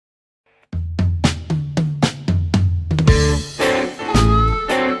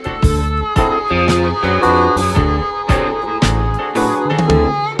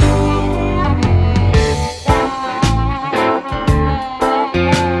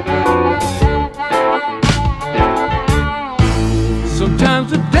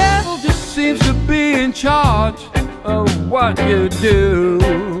what you do.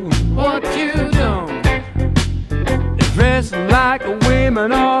 What you don't. Dressed like a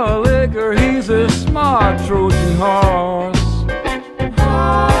woman or a liquor, he's a smart Trojan horse.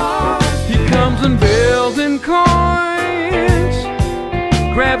 He comes in bills and coins,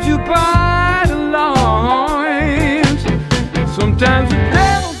 grabs you by the loins. Sometimes the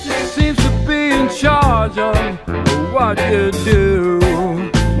devil just seems to be in charge of what you do.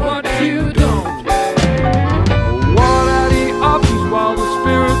 What you don't. What are the options while the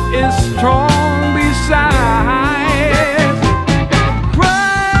spirit is strong besides?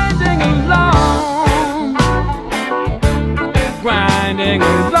 Grinding along, grinding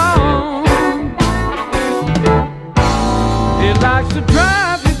along. It likes to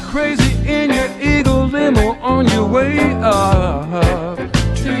drive you crazy in your eagle limo on your way up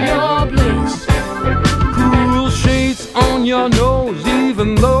To your bliss. cool shades on your nose,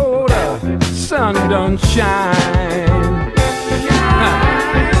 even though the sun don't shine.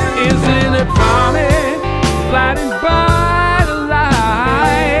 Isn't it funny, blinded by the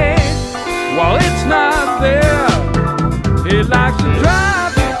light? While it's not there, it likes to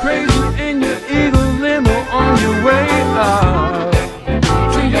drive you crazy in your eagle limo on your way up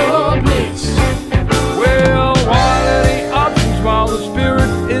To your bliss. Well, what are the options while the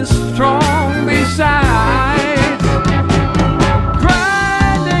spirit is strong besides?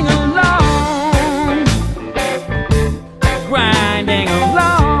 Grinding along, grinding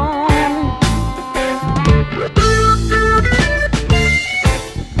along.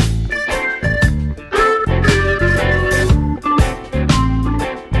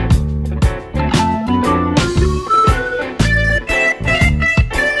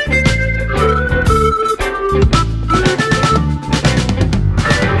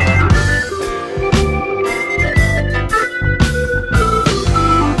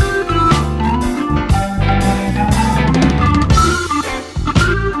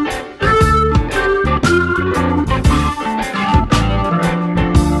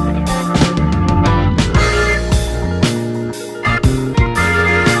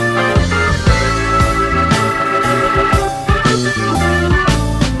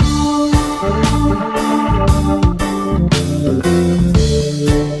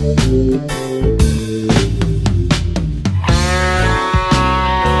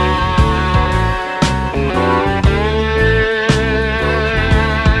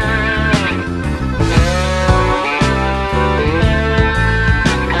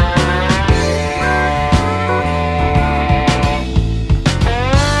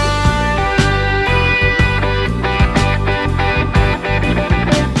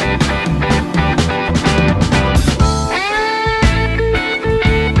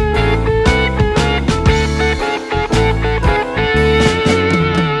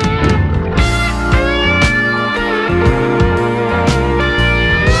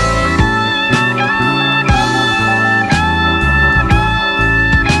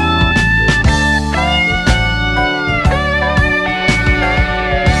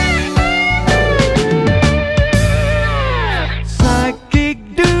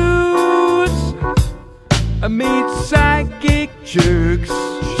 Meet psychic jerks.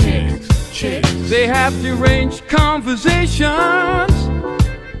 Chicks. They have deranged conversations,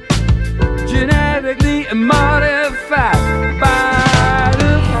 genetically immortal.